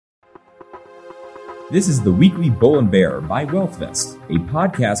This is the weekly Bull and Bear by WealthVest, a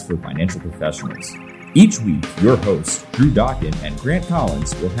podcast for financial professionals. Each week, your hosts, Drew Dawkin and Grant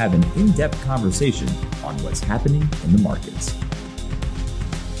Collins, will have an in-depth conversation on what's happening in the markets.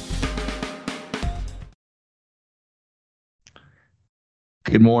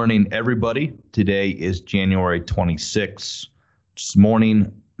 Good morning, everybody. Today is January 26th. It's morning,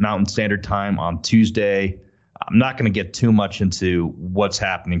 Mountain Standard Time on Tuesday. I'm not going to get too much into what's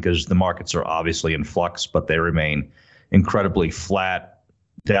happening because the markets are obviously in flux, but they remain incredibly flat.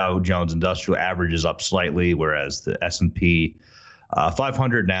 Dow Jones Industrial Average is up slightly, whereas the S&P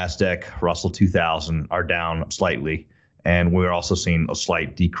 500, NASDAQ, Russell 2000 are down slightly. And we're also seeing a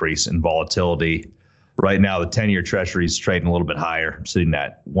slight decrease in volatility. Right now, the 10-year Treasury is trading a little bit higher, sitting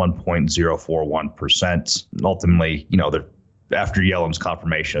at 1.041%. Ultimately, after Yellen's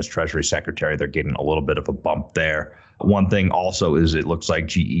confirmation as Treasury Secretary, they're getting a little bit of a bump there. One thing also is it looks like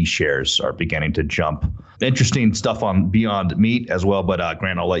GE shares are beginning to jump. Interesting stuff on Beyond Meat as well, but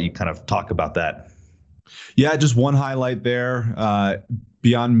Grant, I'll let you kind of talk about that. Yeah, just one highlight there.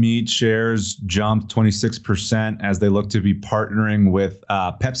 Beyond Meat shares jumped 26% as they look to be partnering with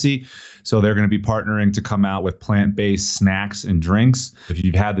Pepsi. So they're going to be partnering to come out with plant-based snacks and drinks. If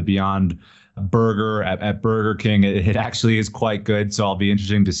you've had the Beyond Burger at Burger King, it actually is quite good. So I'll be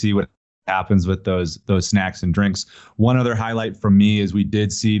interesting to see what happens with those snacks and drinks. One other highlight from me is we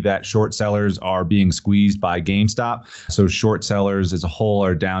did see that short sellers are being squeezed by GameStop. So short sellers as a whole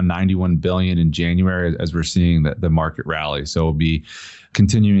are down $91 billion in January as we're seeing the market rally. So we'll be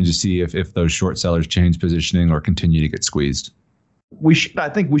continuing to see if those short sellers change positioning or continue to get squeezed. I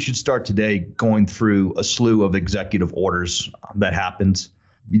think we should start today going through a slew of executive orders that happened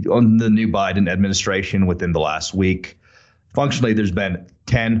on the new Biden administration within the last week. Functionally, there's been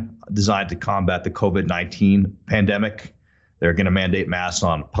 10 designed to combat the COVID-19 pandemic. They're going to mandate masks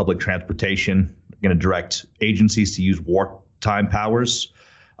on public transportation. They're going to direct agencies to use wartime powers,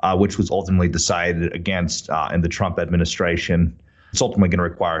 which was ultimately decided against in the Trump administration. It's ultimately going to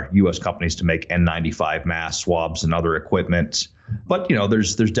require U.S. companies to make N95 masks, swabs, and other equipment. But,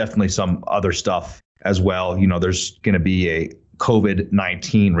 there's definitely some other stuff as well. There's going to be a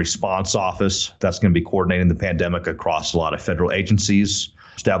COVID-19 response office that's going to be coordinating the pandemic across a lot of federal agencies,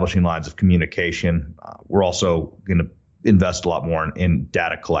 establishing lines of communication. We're also going to invest a lot more in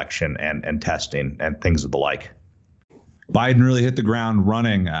data collection and testing and things of the like. Biden really hit the ground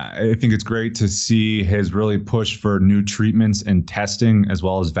running. I think it's great to see his really push for new treatments and testing as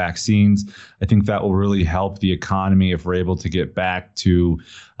well as vaccines. I think that will really help the economy if we're able to get back to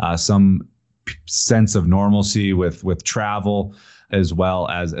some sense of normalcy with travel as well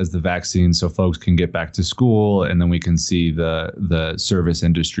as the vaccine, so folks can get back to school and then we can see the service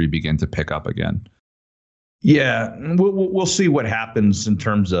industry begin to pick up again. Yeah, we'll see what happens in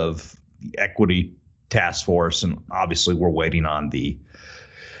terms of the equity task force, and obviously we're waiting on the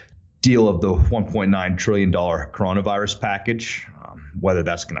deal of the $1.9 trillion coronavirus package, whether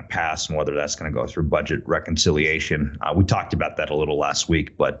that's going to pass and whether that's going to go through budget reconciliation. We talked about that a little last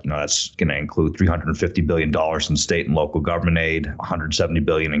week, but that's going to include $350 billion in state and local government aid, $170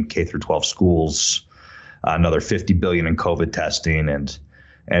 billion in K through 12 schools, another $50 billion in COVID testing, and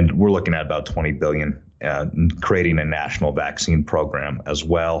we're looking at about $20 billion creating a national vaccine program as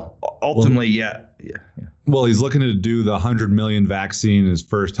well. Ultimately, yeah. Well, he's looking to do the 100 million vaccine in his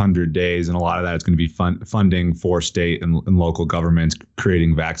first 100 days, and a lot of that is going to be funding for state and local governments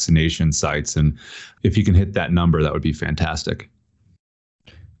creating vaccination sites. And if he can hit that number, that would be fantastic.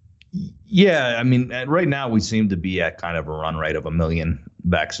 Yeah, I mean, right now we seem to be at kind of a run rate of 1 million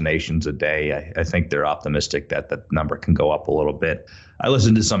vaccinations a day. I think they're optimistic that the number can go up a little bit. I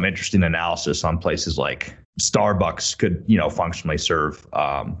listened to some interesting analysis on places like Starbucks could, functionally serve,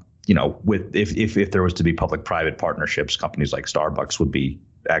 with if there was to be public-private partnerships, companies like Starbucks would be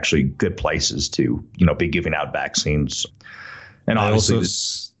actually good places to, be giving out vaccines. And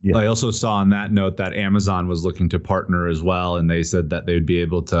obviously, I also saw on that note that Amazon was looking to partner as well, and they said that they'd be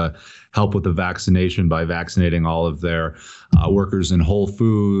able to help with the vaccination by vaccinating all of their workers in Whole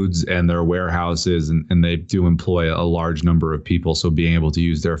Foods and their warehouses, and they do employ a large number of people. So being able to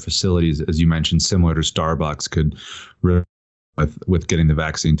use their facilities, as you mentioned, similar to Starbucks, could really with getting the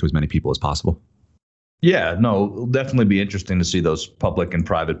vaccine to as many people as possible. Yeah, no, it'll definitely be interesting to see those public and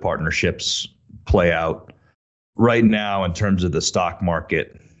private partnerships play out. Right now, in terms of the stock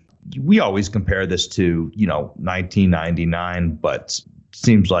market, we always compare this to, 1999, but it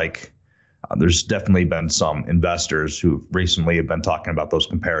seems like there's definitely been some investors who recently have been talking about those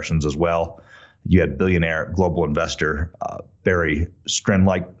comparisons as well. You had billionaire global investor Barry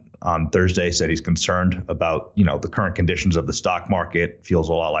Sternlicht on Thursday said he's concerned about, the current conditions of the stock market. Feels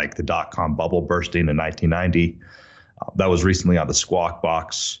a lot like the dot-com bubble bursting in 1990. That was recently on the Squawk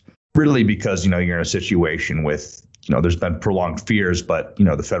Box, really because, you're in a situation with, there's been prolonged fears, but,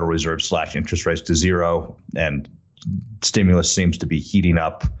 the Federal Reserve slashed interest rates to zero and stimulus seems to be heating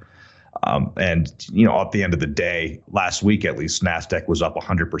up. And at the end of the day, last week, at least, NASDAQ was up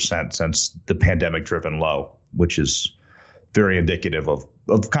 100% since the pandemic driven low, which is very indicative of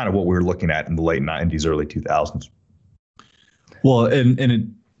kind of what we were looking at in the late 90s, early 2000s. Well,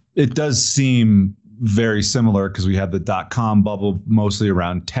 and it does seem very similar because we had the dot-com bubble mostly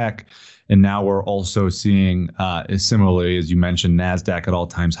around tech. And now we're also seeing, similarly, as you mentioned, NASDAQ at all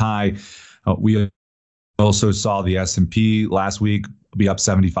times high. We also saw the S&P last week be up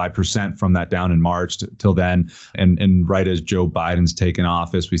 75% from that down in March till then. And right as Joe Biden's taken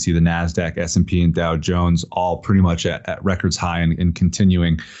office, we see the NASDAQ, S&P, and Dow Jones all pretty much at records high and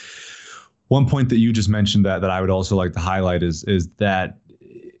continuing. One point that you just mentioned that I would also like to highlight is that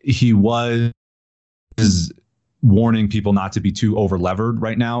he was warning people not to be too over levered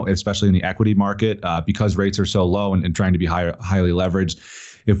right now, especially in the equity market, because rates are so low and trying to be highly leveraged.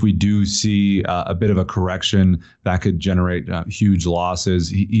 If we do see a bit of a correction, that could generate huge losses.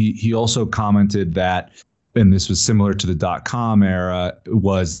 He also commented that, and this was similar to the dot-com era,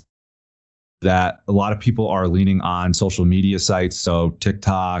 was that a lot of people are leaning on social media sites, so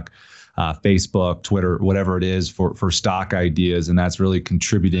TikTok, Facebook, Twitter, whatever it is, for stock ideas, and that's really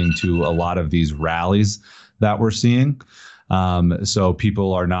contributing to a lot of these rallies that we're seeing. So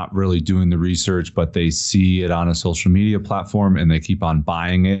people are not really doing the research, but they see it on a social media platform and they keep on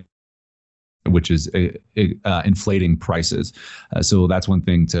buying it, which is inflating prices. So that's one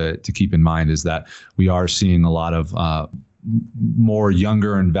thing to keep in mind, is that we are seeing a lot of more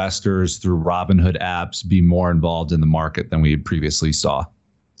younger investors through Robinhood apps be more involved in the market than we had previously saw.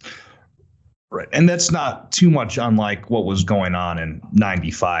 Right. And that's not too much unlike what was going on in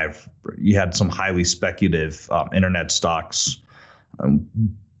 95. You had some highly speculative internet stocks,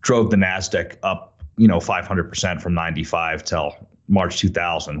 drove the NASDAQ up, 500% from 95 till March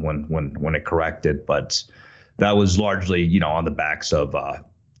 2000 when it corrected. But that was largely, on the backs of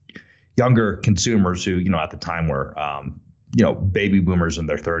younger consumers who, at the time were, baby boomers in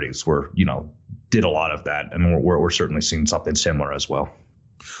their 30s were, did a lot of that. And we're certainly seeing something similar as well.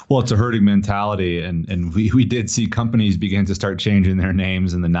 Well, it's a herding mentality, and we did see companies begin to start changing their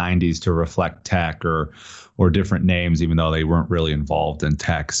names in the 90s to reflect tech or different names, even though they weren't really involved in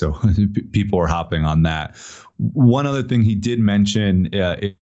tech. So people were hopping on that. One other thing he did mention,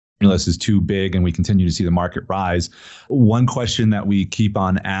 stimulus is too big and we continue to see the market rise. One question that we keep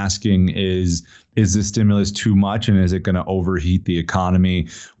on asking is this stimulus too much, and is it going to overheat the economy?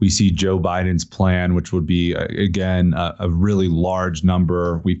 We see Joe Biden's plan, which would be, again, a really large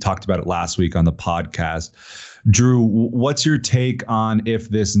number. We talked about it last week on the podcast. Drew, what's your take on if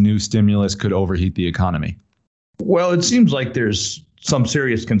this new stimulus could overheat the economy? Well, it seems like there's some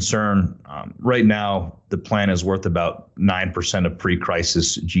serious concern. Right now, the plan is worth about 9% of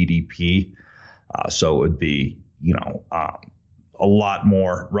pre-crisis GDP. So it would be, a lot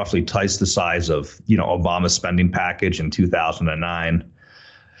more, roughly twice the size of, Obama's spending package in 2009.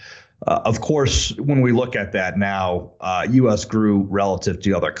 Of course, when we look at that now, U.S. grew relative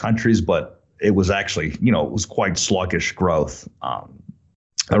to other countries, but it was actually, it was quite sluggish growth.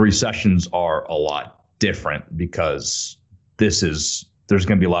 Recessions are a lot different because there's going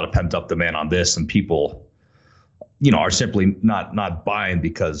to be a lot of pent up demand on this, and people, are simply not buying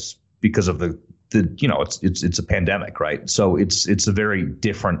because of the it's a pandemic, right? So it's a very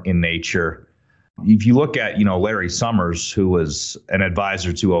different in nature. If you look at, Larry Summers, who was an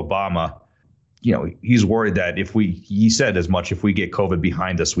advisor to Obama, he's worried that he said as much, if we get COVID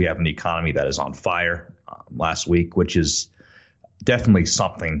behind us, we have an economy that is on fire last week, which is definitely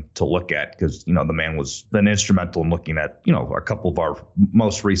something to look at because, the man was been instrumental in looking at, a couple of our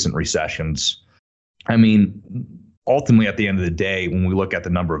most recent recessions. I mean, ultimately, at the end of the day, when we look at the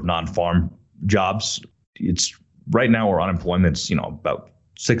number of non-farm jobs, it's right now our unemployment's, about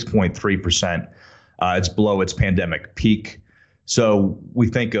 6.3%. It's below its pandemic peak. So we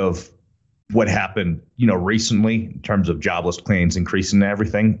think of what happened, recently in terms of jobless claims increasing and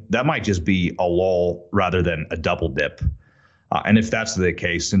everything. That might just be a lull rather than a double dip. And if that's the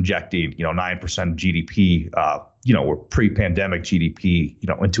case, injecting, 9% GDP, or pre-pandemic GDP,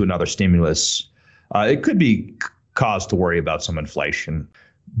 into another stimulus, it could be cause to worry about some inflation.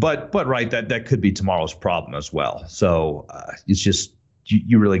 But right, that could be tomorrow's problem as well. So it's just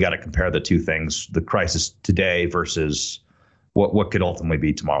you really got to compare the two things: the crisis today versus what could ultimately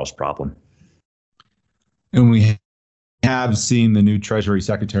be tomorrow's problem. And we have seen the new Treasury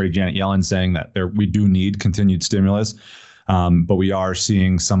Secretary Janet Yellen saying that we do need continued stimulus, but we are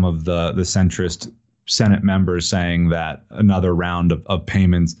seeing some of the centrist Senate members saying that another round of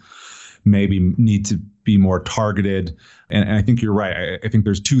payments maybe need to be more targeted. And I think you're right. I think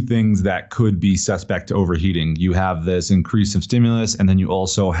there's two things that could be suspect to overheating. You have this increase of stimulus, and then you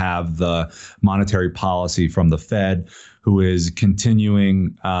also have the monetary policy from the Fed, who is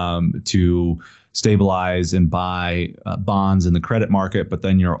continuing to stabilize and buy bonds in the credit market, but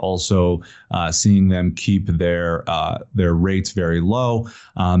then you're also seeing them keep their rates very low.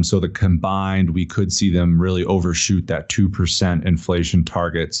 So the combined, we could see them really overshoot that 2% inflation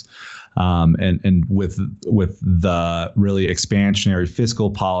targets. And with the really expansionary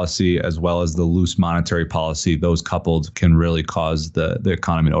fiscal policy as well as the loose monetary policy, those coupled can really cause the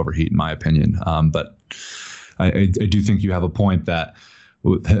economy to overheat, in my opinion. But I do think you have a point that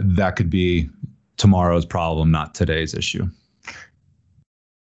could be tomorrow's problem, not today's issue.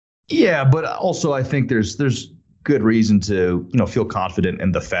 Yeah, but also I think there's good reason to feel confident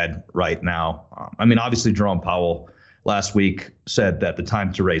in the Fed right now. I mean, obviously Jerome Powell last week said that the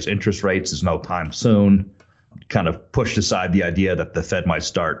time to raise interest rates is no time soon. Kind of pushed aside the idea that the Fed might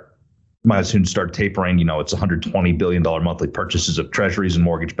soon start tapering. It's $120 billion monthly purchases of treasuries and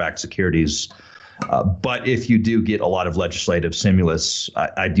mortgage-backed securities. But if you do get a lot of legislative stimulus,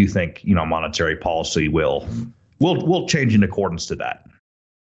 I do think monetary policy will change in accordance to that.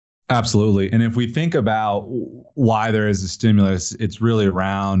 Absolutely. And if we think about why there is a stimulus, it's really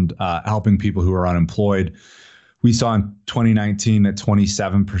around helping people who are unemployed. We saw in 2019 that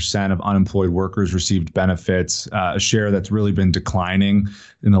 27% of unemployed workers received benefits, a share that's really been declining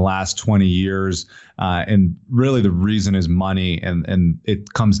in the last 20 years. And really the reason is money. And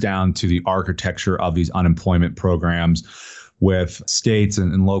it comes down to the architecture of these unemployment programs, with states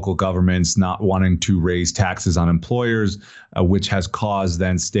and local governments not wanting to raise taxes on employers, which has caused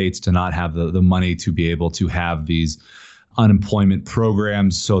then states to not have the money to be able to have these unemployment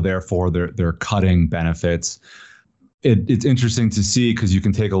programs. So therefore they're cutting benefits. It's interesting to see because you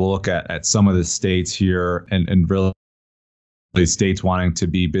can take a look at some of the states here and really states wanting to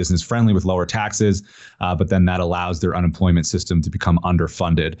be business friendly with lower taxes, but then that allows their unemployment system to become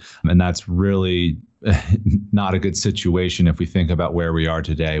underfunded. And that's really not a good situation if we think about where we are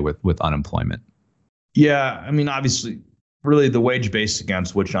today with unemployment. Yeah, I mean, obviously, really the wage base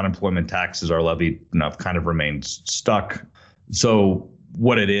against which unemployment taxes are levied kind of remains stuck. So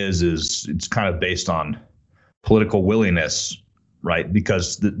what it is it's kind of based on political willingness, right?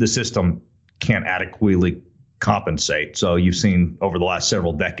 Because the system can't adequately compensate. So you've seen over the last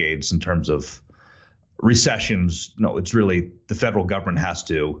several decades in terms of recessions, it's really the federal government has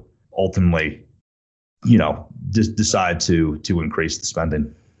to ultimately, decide to increase the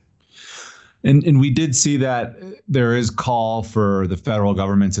spending. And we did see that there is call for the federal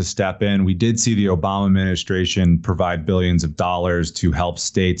government to step in. We did see the Obama administration provide billions of dollars to help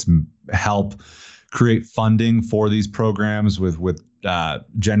states help create funding for these programs with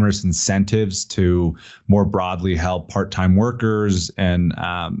generous incentives to more broadly help part-time workers and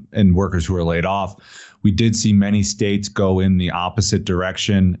workers who are laid off. We did see many states go in the opposite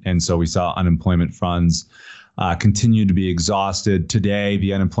direction, and so we saw unemployment funds continue to be exhausted. Today,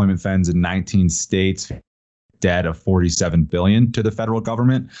 the unemployment funds in 19 states debt of $47 billion to the federal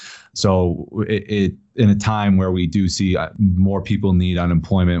government. So it in a time where we do see more people need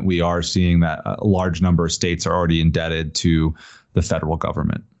unemployment, we are seeing that a large number of states are already indebted to the federal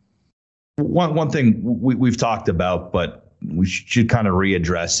government. One thing we've talked about, but we should kind of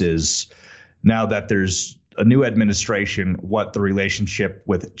readdress is now that there's a new administration, what the relationship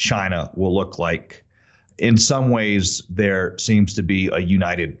with China will look like. In some ways, there seems to be a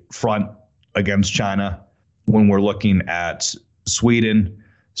united front against China when we're looking at Sweden.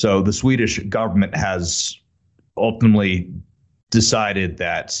 So the Swedish government has ultimately decided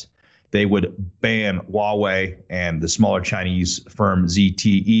that they would ban Huawei and the smaller Chinese firm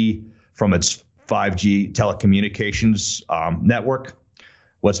ZTE from its 5G telecommunications network.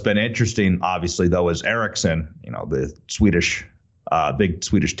 What's been interesting, obviously, though, is Ericsson, the Swedish, big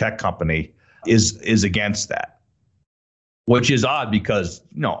Swedish tech company, is against that, which is odd because,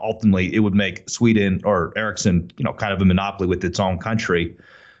 ultimately it would make Sweden or Ericsson, kind of a monopoly with its own country.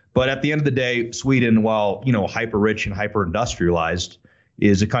 But at the end of the day, Sweden, while, hyper rich and hyper industrialized,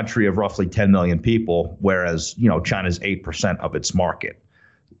 is a country of roughly 10 million people, whereas, China's 8% of its market.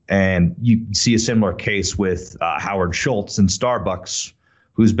 And you see a similar case with Howard Schultz and Starbucks,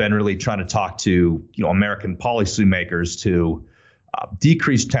 who's been really trying to talk to, American policymakers to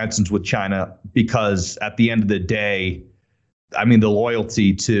decrease tensions with China, because at the end of the day, I mean, the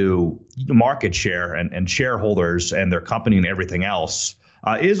loyalty to market share and shareholders and their company and everything else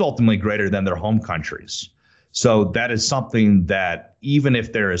is ultimately greater than their home countries. So that is something that even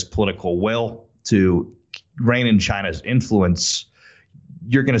if there is political will to rein in China's influence,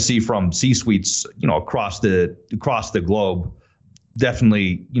 you're going to see from C-suites, across the globe,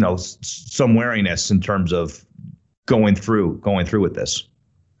 definitely, some wariness in terms of going through with this.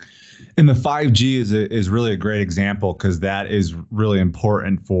 And the 5G is really a great example because that is really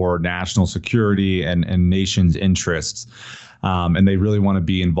important for national security and nations' interests. And they really want to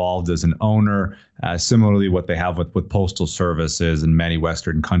be involved as an owner, similarly what they have with postal services in many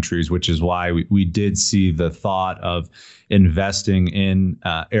Western countries, which is why we did see the thought of investing in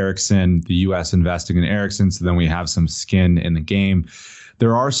Ericsson, the U.S. investing in Ericsson, so then we have some skin in the game.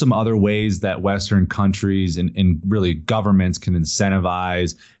 There are some other ways that Western countries and really governments can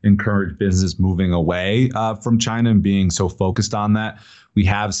incentivize, encourage business moving away from China and being so focused on that. We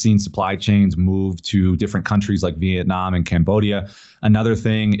have seen supply chains move to different countries like Vietnam and Cambodia. Another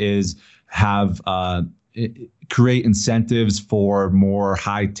thing is create incentives for more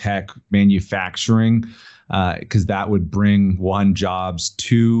high-tech manufacturing, because that would bring jobs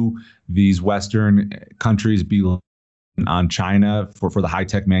to these Western countries, be on China for the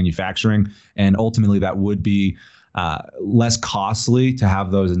high-tech manufacturing. And ultimately that would be less costly to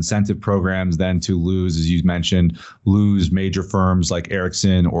have those incentive programs than to lose, as you mentioned, major firms like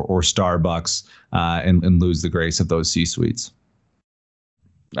Ericsson or Starbucks and lose the grace of those C-suites.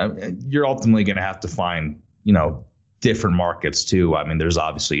 You're ultimately going to have to find, different markets too. I mean, there's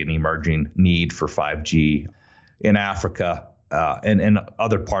obviously an emerging need for 5G in Africa and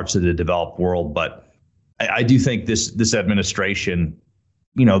other parts of the developed world. But I do think this administration,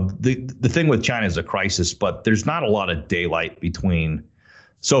 the thing with China is a crisis, but there's not a lot of daylight between,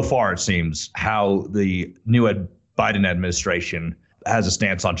 so far it seems, how the new Biden administration has a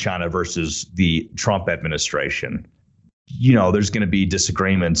stance on China versus the Trump administration. There's going to be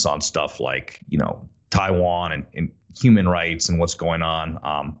disagreements on stuff like, Taiwan and human rights and what's going on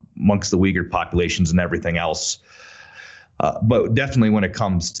amongst the Uyghur populations and everything else. But definitely when it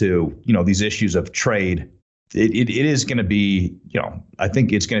comes to, these issues of trade, it is going to be, I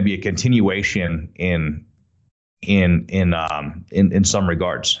think it's going to be a continuation in some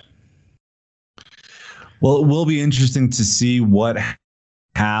regards. Well, it will be interesting to see what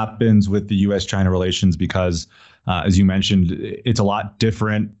happens with the U.S.-China relations because, as you mentioned, it's a lot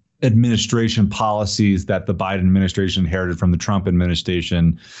different administration policies that the Biden administration inherited from the Trump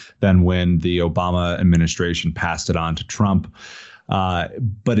administration than when the Obama administration passed it on to Trump.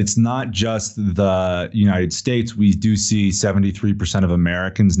 But it's not just the United States. We do see 73% of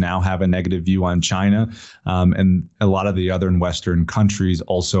Americans now have a negative view on China. And a lot of the other Western countries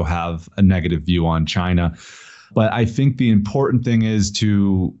also have a negative view on China. But I think the important thing is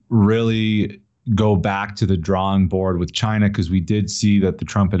to really go back to the drawing board with China, because we did see that the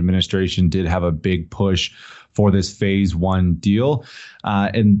Trump administration did have a big push for this phase one deal.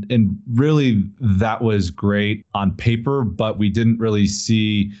 And really that was great on paper, but we didn't really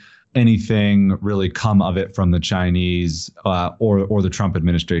see anything really come of it from the Chinese or the Trump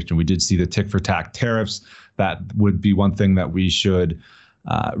administration. We did see the tick for tack tariffs. That would be one thing that we should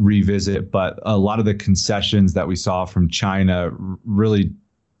revisit. But a lot of the concessions that we saw from China really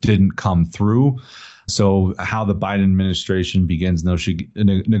didn't come through. So how the Biden administration begins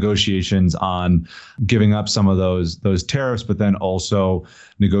negotiations on giving up some of those tariffs, but then also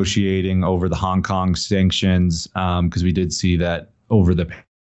negotiating over the Hong Kong sanctions, because we did see that over the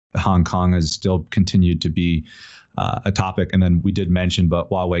Hong Kong has still continued to be a topic. And then we did mention but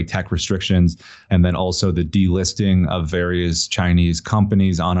Huawei tech restrictions, and then also the delisting of various Chinese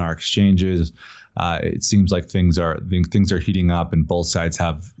companies on our exchanges. It seems like things are heating up, and both sides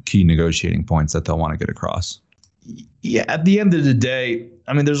have key negotiating points that they'll want to get across. Yeah, at the end of the day,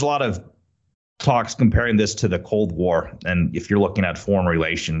 I mean, there's a lot of talks comparing this to the Cold War. And if you're looking at foreign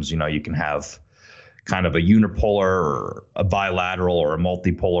relations, you can have kind of a unipolar or a bilateral or a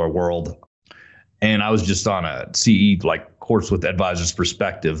multipolar world. And I was just on a CE course with Advisors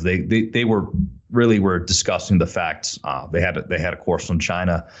Perspective. They were discussing the facts. They had a course on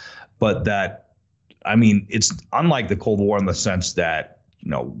China, but that, I mean, it's unlike the Cold War in the sense that,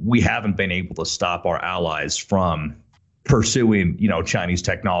 we haven't been able to stop our allies from pursuing, Chinese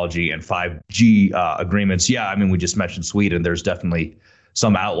technology and 5G agreements. Yeah, I mean, we just mentioned Sweden. There's definitely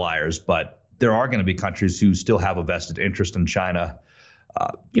some outliers, but there are going to be countries who still have a vested interest in China.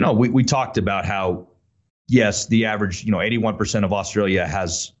 We talked about how, yes, the average, 81% of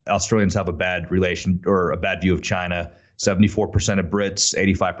Australians have a bad relation or a bad view of China. 74% of Brits,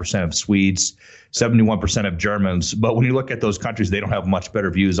 85% of Swedes, 71% of Germans. But when you look at those countries, they don't have much better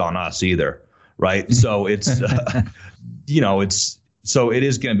views on us either, right? So it's, so it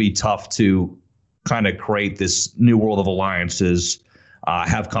is going to be tough to kind of create this new world of alliances,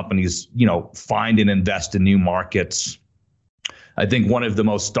 have companies, find and invest in new markets. I think one of the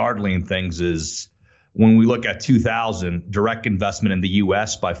most startling things is when we look at 2000, direct investment in the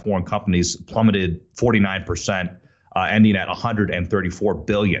U.S. by foreign companies plummeted 49%, ending at $134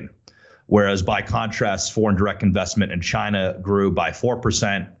 billion. Whereas by contrast, foreign direct investment in China grew by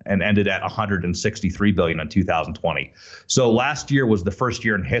 4% and ended at $163 billion in 2020. So last year was the first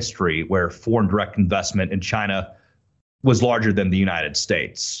year in history where foreign direct investment in China was larger than the United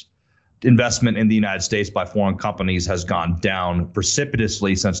States. Investment in the United States by foreign companies has gone down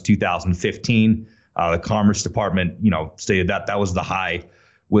precipitously since 2015. The Commerce Department, stated that was the high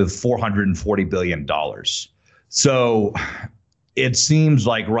with $440 billion. So it seems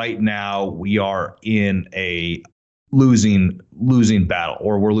like right now we are in a losing battle,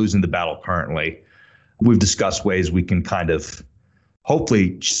 or we're losing the battle currently. We've discussed ways we can kind of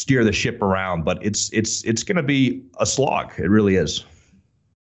hopefully steer the ship around, but it's going to be a slog. It really is.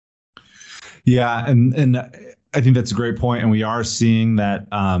 Yeah, and I think that's a great point, and we are seeing that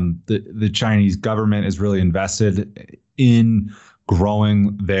the Chinese government is really invested in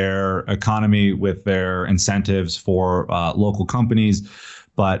growing their economy with their incentives for local companies,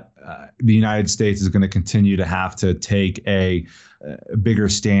 but the United States is going to continue to have to take a bigger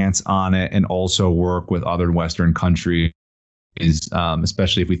stance on it, and also work with other Western countries.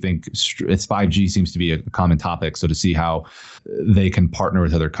 Especially if we think it's 5G seems to be a common topic, so to see how they can partner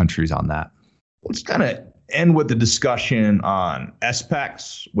with other countries on that. Let's kind of end with the discussion on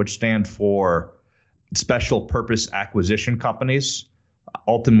SPACs, which stand for Special Purpose Acquisition Companies.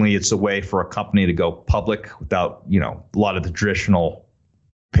 Ultimately, it's a way for a company to go public without, a lot of the traditional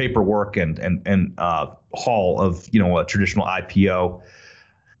paperwork and haul of, a traditional IPO.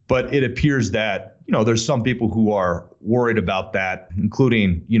 But it appears that, there's some people who are worried about that,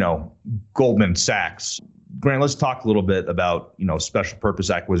 including, Goldman Sachs. Grant, let's talk a little bit about, special purpose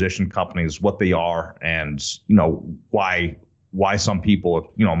acquisition companies, what they are, and, why some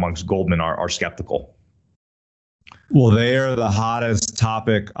people, amongst Goldman are skeptical. Well, they are the hottest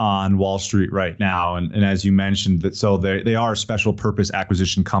topic on Wall Street right now. And as you mentioned, they are special purpose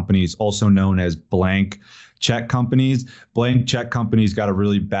acquisition companies, also known as blank check companies. Blank check companies got a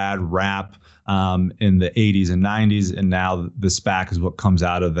really bad rap in the 80s and 90s, and now the SPAC is what comes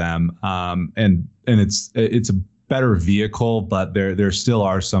out of them. And it's a better vehicle, but there still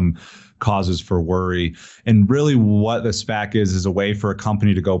are some causes for worry. And really what the SPAC is a way for a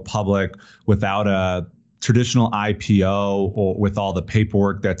company to go public without a traditional IPO or with all the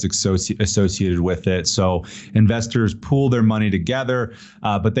paperwork that's associated with it. So investors pool their money together,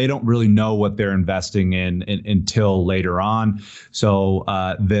 but they don't really know what they're investing in until later on. So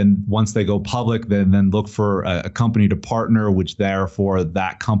then once they go public, then look for a company to partner, which therefore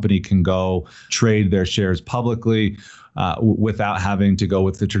that company can go trade their shares publicly without having to go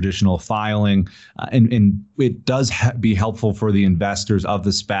with the traditional filing. And it does be helpful for the investors of the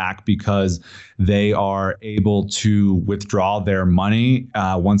SPAC because they are able to withdraw their money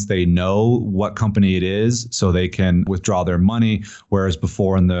once they know what company it is, so they can withdraw their money. Whereas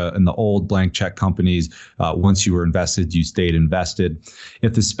before in the old blank check companies, once you were invested, you stayed invested.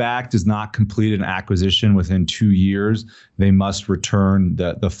 If the SPAC does not complete an acquisition within 2 years, they must return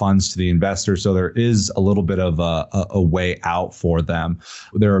the funds to the investor. So there is a little bit of a way out for them.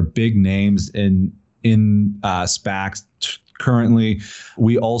 There are big names in SPACs currently.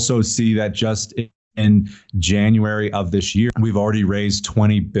 We also see that just in January of this year, we've already raised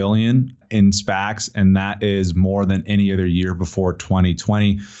 $20 billion in SPACs, and that is more than any other year before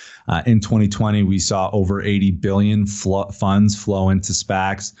 2020. In 2020, we saw over 80 billion funds flow into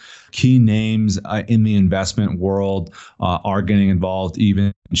SPACs. Key names in the investment world are getting involved.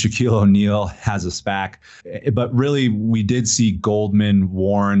 Even Shaquille O'Neal has a SPAC. But really, we did see Goldman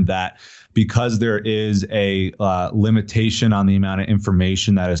warn that because there is a limitation on the amount of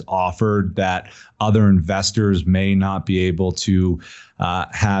information that is offered, that other investors may not be able to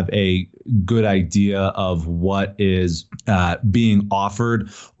have a good idea of what is being offered.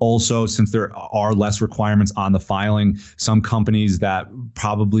 Also, since there are less requirements on the filing, some companies that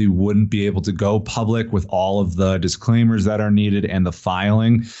probably wouldn't be able to go public with all of the disclaimers that are needed and the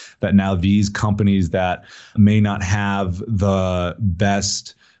filing, that now these companies that may not have the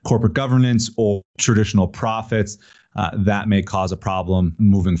best corporate governance or traditional profits, that may cause a problem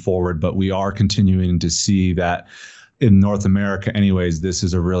moving forward. But we are continuing to see that in North America anyways, this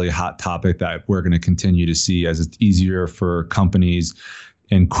is a really hot topic that we're going to continue to see as it's easier for companies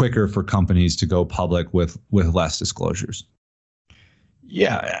and quicker for companies to go public with less disclosures.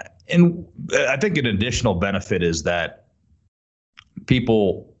 Yeah. And I think an additional benefit is that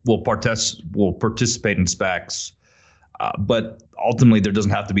people will participate in SPACs, but ultimately there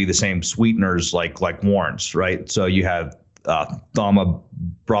doesn't have to be the same sweeteners like warrants, right? So you have Thoma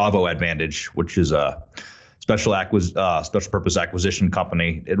Bravo Advantage, which is a special purpose acquisition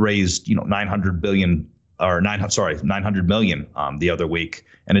company. It raised $900 million the other week,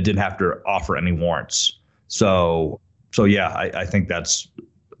 and it didn't have to offer any warrants. So yeah, I think that's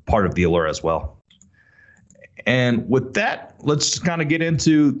part of the allure as well. And with that, let's kind of get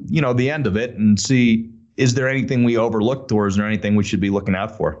into the end of it and see, is there anything we overlooked, or is there anything we should be looking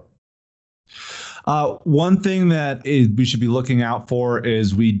out for? One thing that we should be looking out for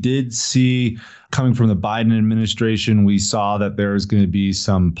is we did see, coming from the Biden administration, we saw that there's going to be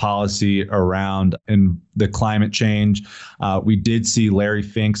some policy around in the climate change. We did see Larry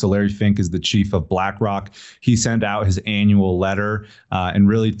Fink. So Larry Fink is the chief of BlackRock. He sent out his annual letter and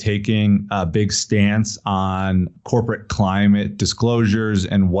really taking a big stance on corporate climate disclosures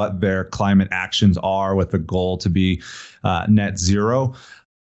and what their climate actions are, with the goal to be net zero.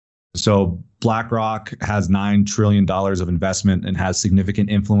 So BlackRock has $9 trillion of investment and has significant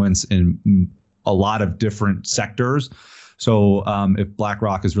influence in a lot of different sectors. So if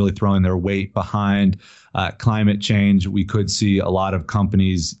BlackRock is really throwing their weight behind climate change, we could see a lot of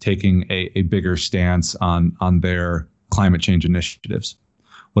companies taking a bigger stance on their climate change initiatives.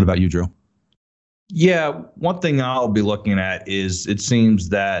 What about you, Drew? Yeah, one thing I'll be looking at is it seems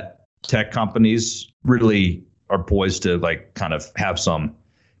that tech companies really are poised to kind of have some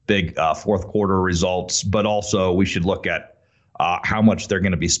big fourth quarter results, but also we should look at how much they're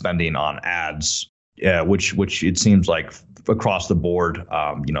going to be spending on ads, which it seems like across the board,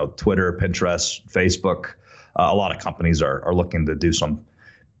 Twitter, Pinterest, Facebook, a lot of companies are looking to do some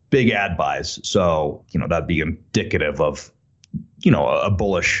big ad buys. So, that'd be indicative of, a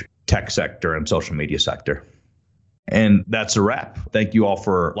bullish tech sector and social media sector. And that's a wrap. Thank you all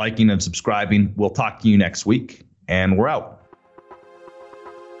for liking and subscribing. We'll talk to you next week, and we're out.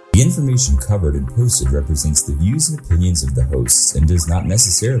 The information covered and posted represents the views and opinions of the hosts and does not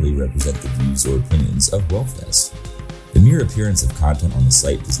necessarily represent the views or opinions of WealthVest. The mere appearance of content on the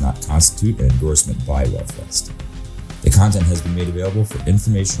site does not constitute an endorsement by WealthVest. The content has been made available for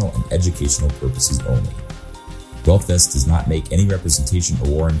informational and educational purposes only. WealthVest does not make any representation or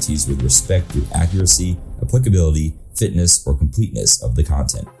warranties with respect to accuracy, applicability, fitness, or completeness of the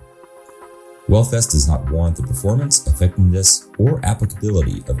content. WealthVest does not warrant the performance, effectiveness, or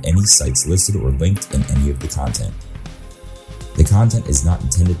applicability of any sites listed or linked in any of the content. The content is not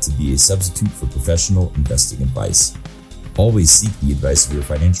intended to be a substitute for professional investing advice. Always seek the advice of your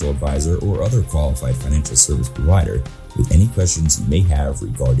financial advisor or other qualified financial service provider with any questions you may have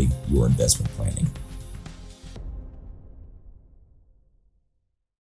regarding your investment planning.